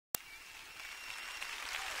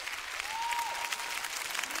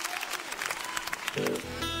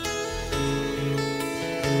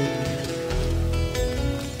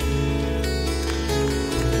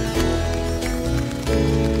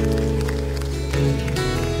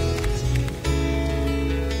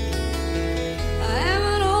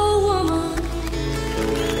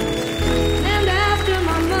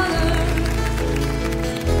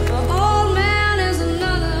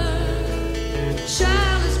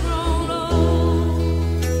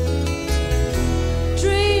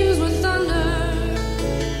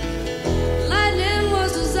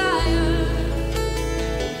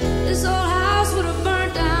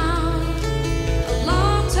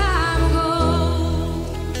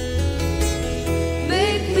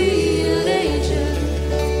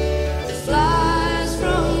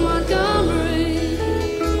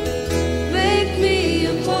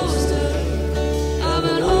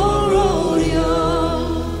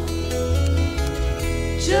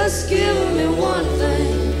Just give me one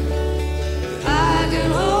thing I can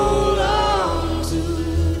hold on to.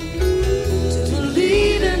 To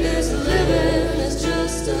believe in this living is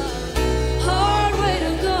just a hard way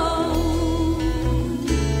to go.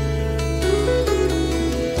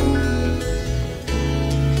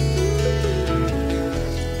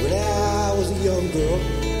 When I was a young girl,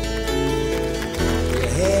 I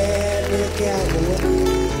had me a cowboy.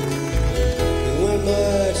 There weren't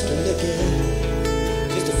much to look at,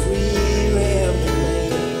 just a free rambling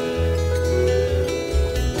man.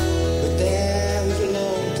 But that was a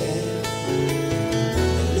long time,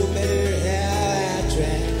 and no matter how I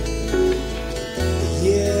tried, the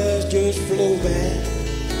years just flew by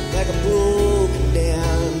like a broken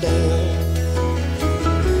down dam.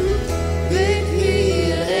 Make me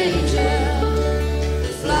an angel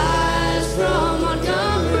that flies from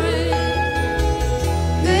Montgomery.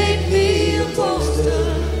 Make me a poster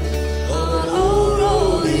of an old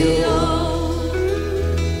rodeo.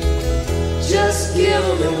 Just give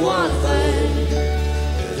me one thing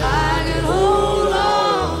that I can hold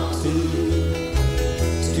on to.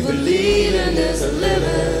 To believe in this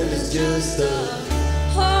living is just a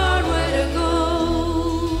hard way to go.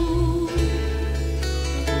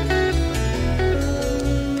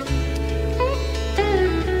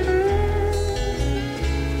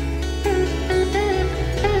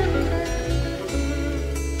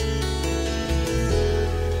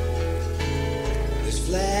 There's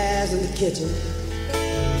flies in the kitchen. I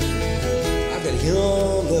got a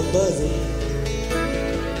young girl buzzing,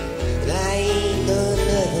 but I ain't done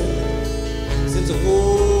nothing since I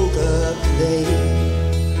woke up today.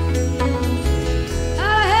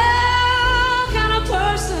 How the hell can a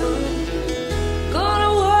person go to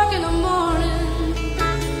work in the morning,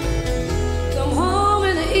 come home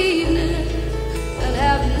in the evening, and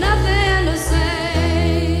have nothing to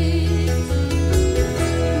say?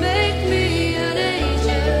 Make me an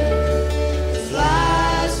angel that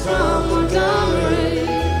flies from Montgomery.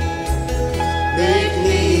 Make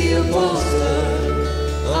me a poster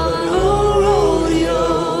of an old rodeo.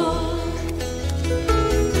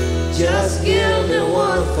 Just give me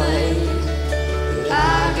one thing that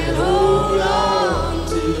I can hold on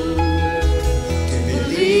to. To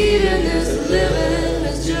believe in this living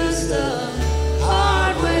is just a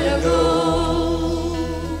hard way to go.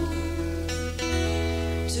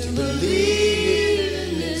 To believe in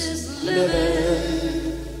this living